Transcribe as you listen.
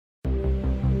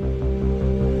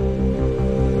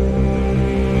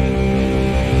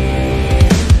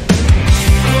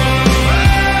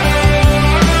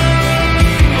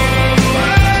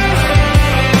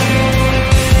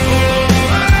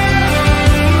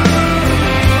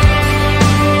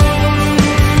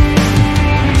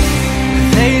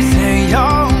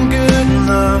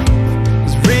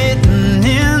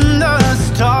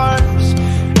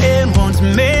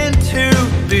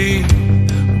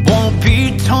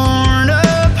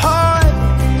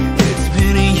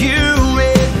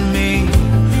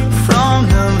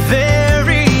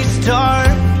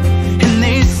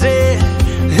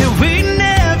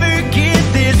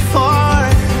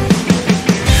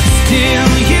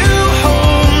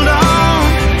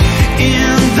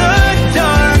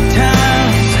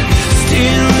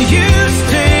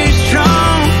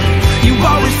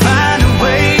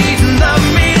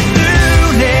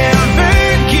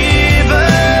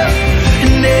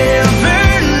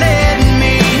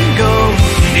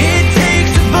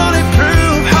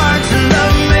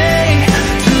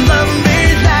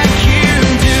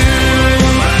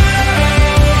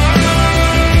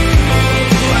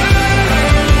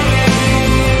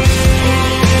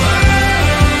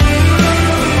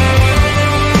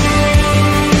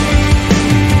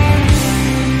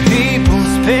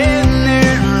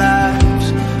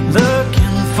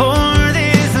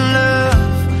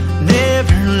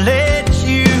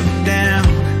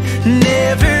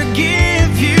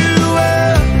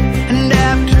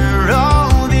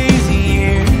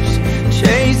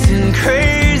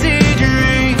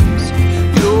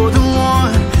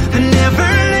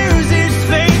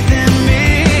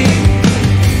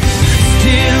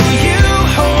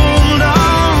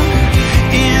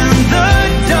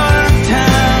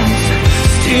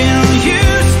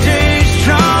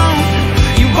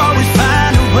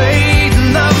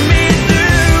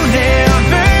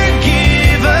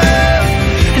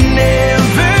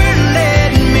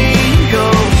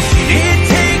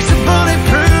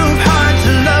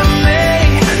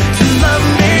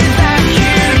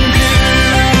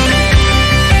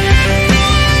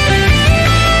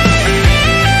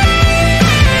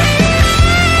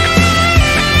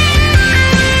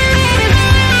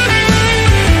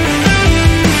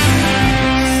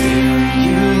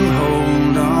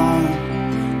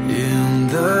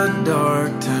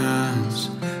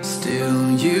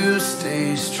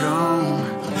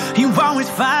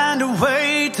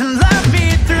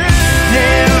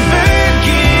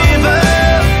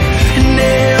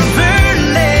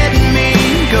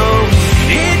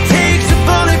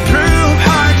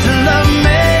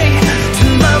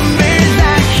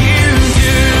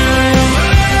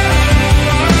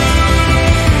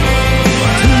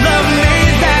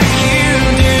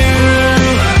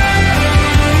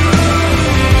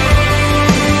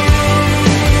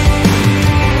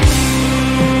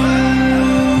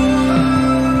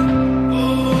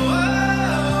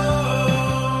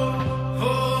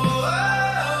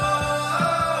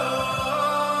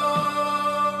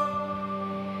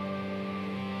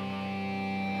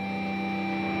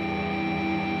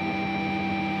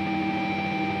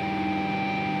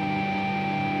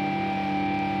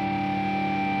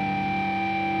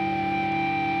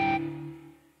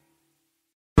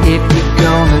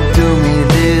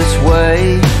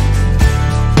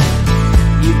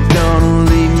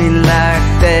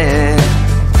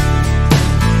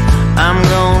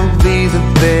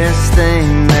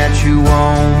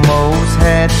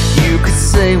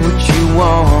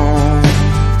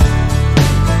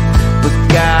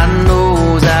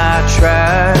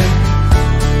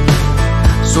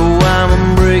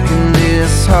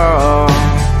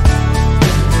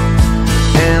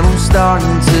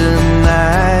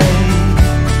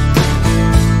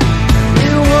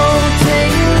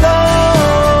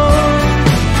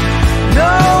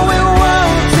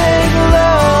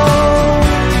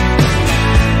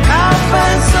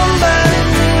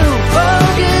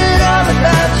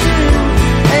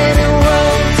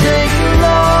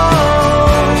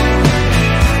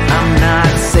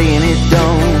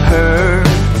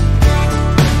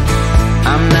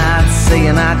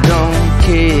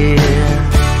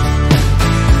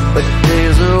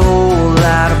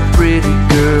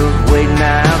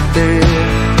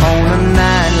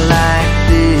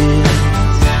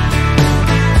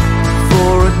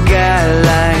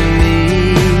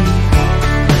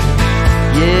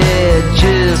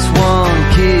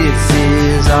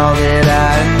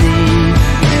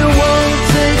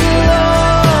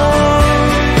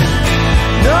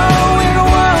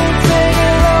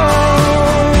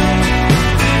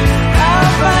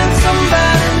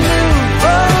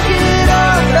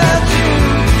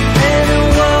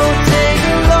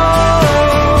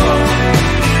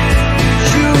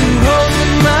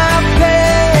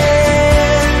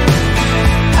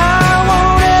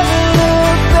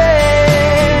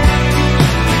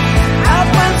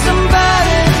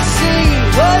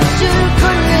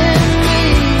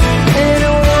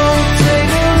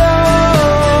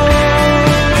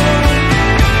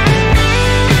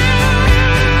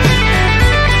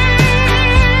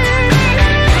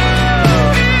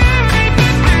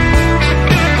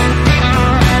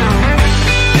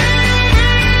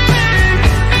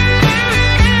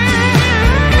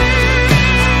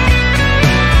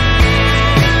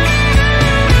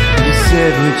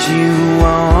you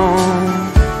on,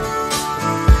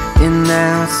 and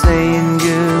now saying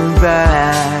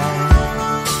goodbye.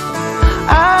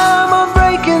 I'm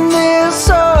breaking this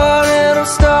heart, it'll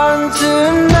start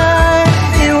tonight.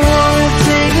 It won't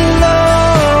take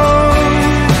long,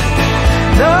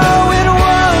 no, it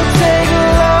won't take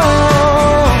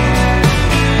long.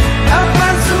 I'll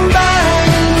find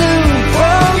somebody new,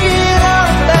 forget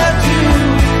all about you,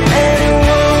 and it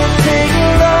won't take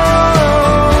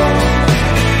long,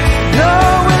 no,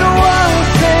 it won't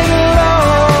take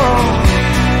long.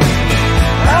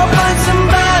 I'll find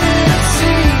somebody to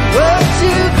see what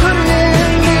you put in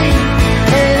me,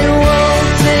 and it won't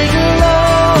take long.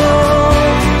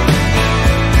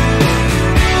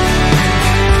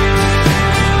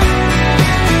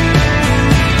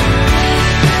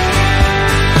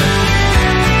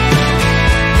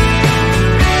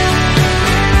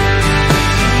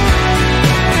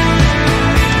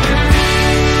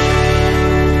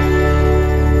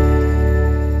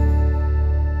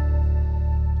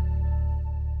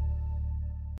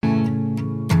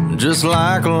 Just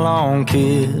like a long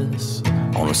kiss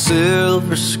on a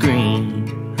silver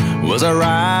screen, was I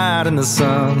right in the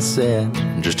sunset?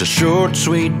 Just a short,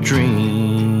 sweet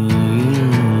dream.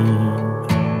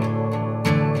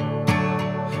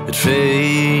 It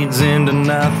fades into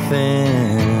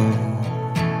nothing.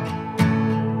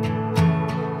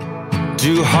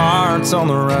 Two hearts on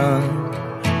the run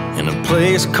in a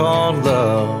place called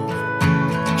love,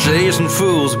 chasing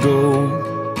fool's gold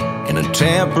in a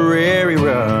temporary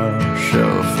rush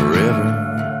of forever.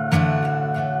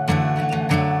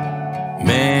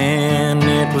 Man,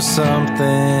 it was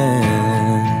something.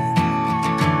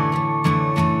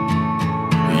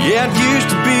 Yeah, it used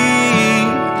to be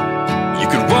you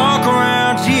could walk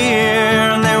around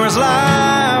here and there was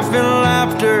life and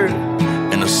laughter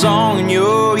and a song in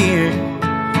your ear.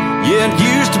 Yeah, it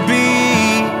used to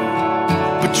be,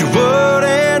 but you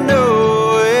wouldn't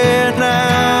know it now.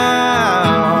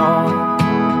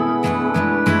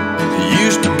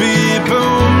 Used to be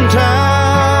boom town.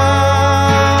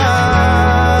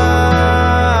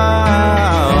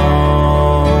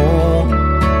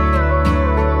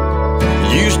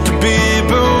 Used to be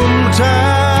boom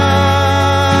town.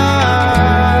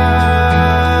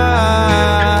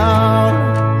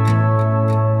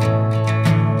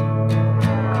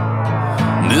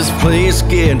 This place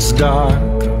gets dark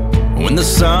when the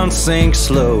sun sinks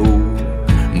slow.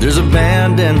 There's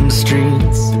abandoned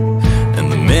streets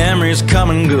and the memories come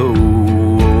and go.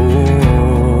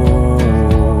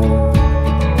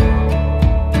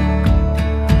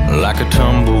 Like a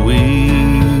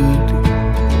tumbleweed,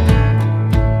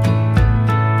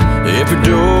 every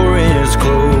door is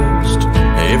closed,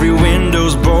 every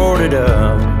window's boarded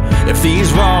up. If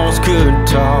these walls could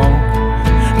talk,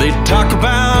 they'd talk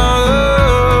about love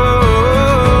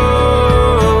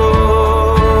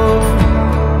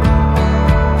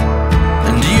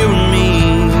and you and me.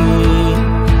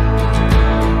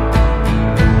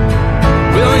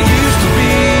 Well, it used to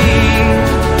be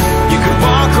you could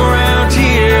walk around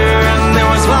here and there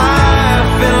was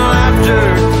life and laughter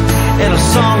and a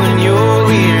song in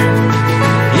your ear.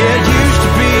 Yeah, it used to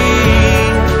be,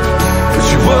 but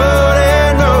you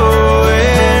wouldn't know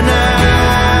it now.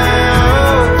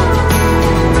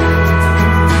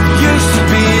 Used to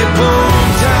be a boom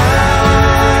town.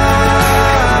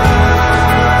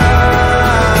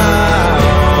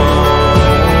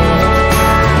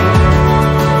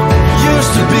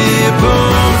 Used to be a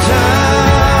boom town.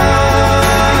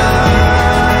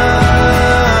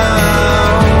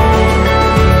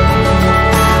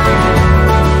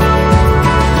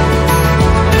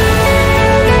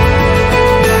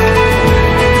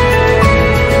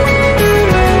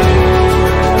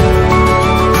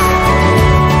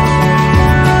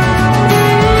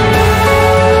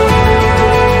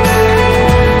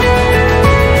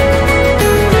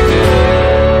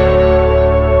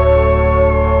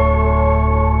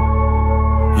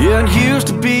 Yeah, it used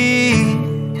to be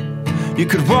you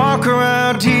could walk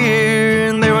around here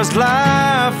and there was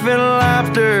life and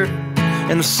laughter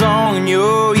and a song in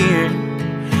your ear.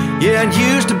 Yeah, it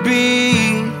used to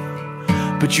be,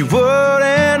 but you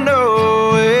wouldn't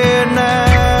know it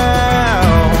now.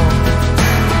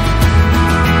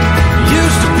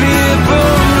 Used to be a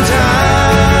boom town.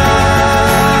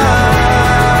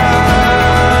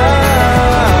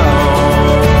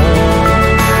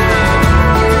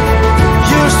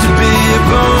 Used to be a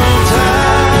boom town.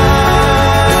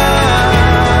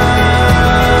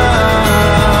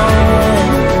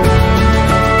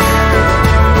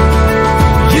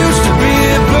 Used to be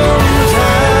a boom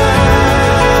town.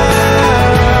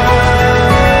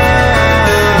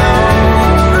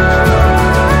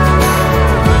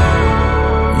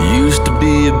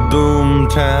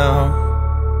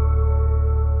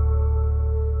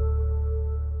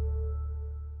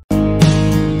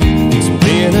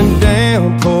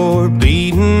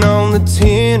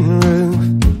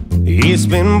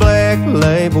 been black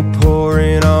label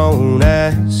pouring on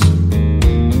ice.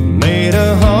 Made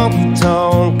a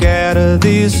honky-tonk out of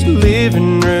this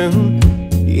living room.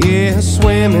 Yeah,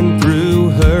 swimming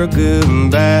through her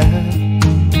goodbye.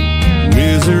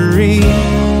 Misery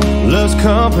loves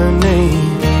company.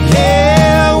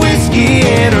 Yeah, whiskey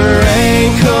and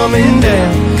rain coming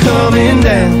down, coming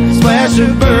down. Splash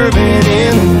of bourbon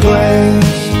in the glass.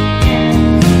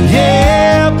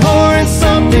 Yeah, pouring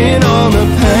something on the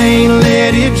pain.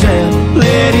 Let it drown,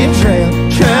 let it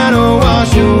drown. Trying to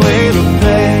wash away the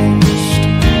past.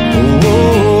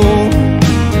 Oh,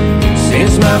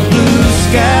 since my blue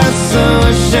sky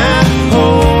sunshine,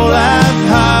 whole life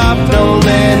hopped on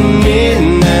that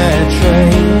midnight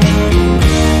train.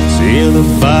 Till the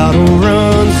bottle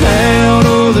runs out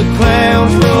or the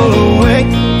clouds roll away.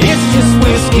 It's just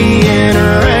whiskey and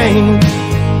rain.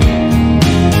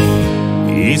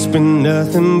 It's been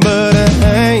nothing but a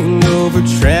hangover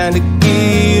trying to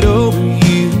get over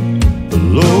you. The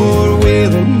Lord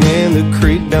willing and the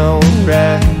creek don't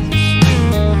rise.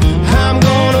 I'm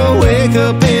gonna wake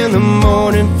up in the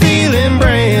morning feeling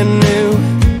brand new,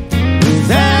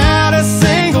 without a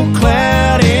single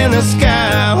cloud in the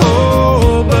sky.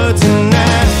 Oh, but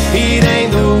tonight it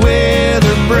ain't the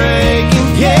weather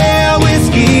breaking. Yeah,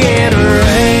 whiskey and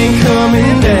rain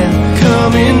coming down,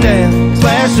 coming down.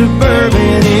 Splash of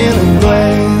bourbon in a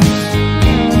glass.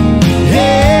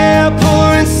 Yeah,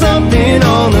 pouring something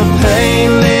on the pain.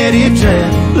 Let it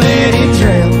drown, let it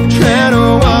drown. Trying to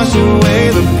wash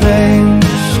away the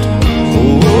past.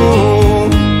 Oh,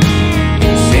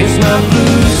 since my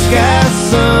blue sky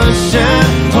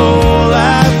sunshine, whole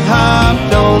life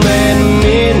hopped on that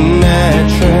midnight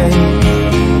train.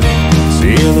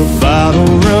 Till the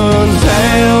bottle runs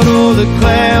out or the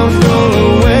clouds roll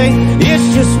away. It's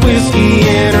just whiskey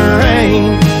and rain.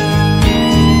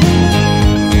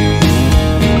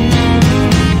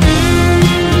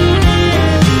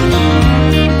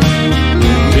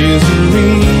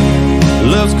 Misery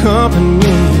loves company.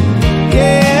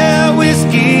 Yeah,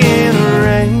 whiskey and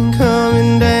rain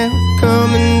coming down,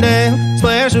 coming down.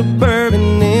 Splash of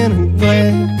bourbon in a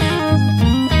glass.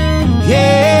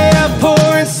 Yeah,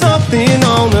 pouring something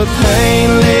on the pain.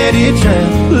 Let it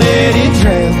drown, let it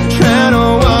drown. Trying to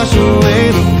wash away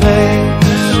the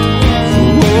past.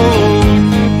 Whoa.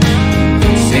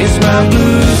 Since my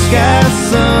blue sky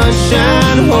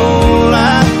sunshine, whole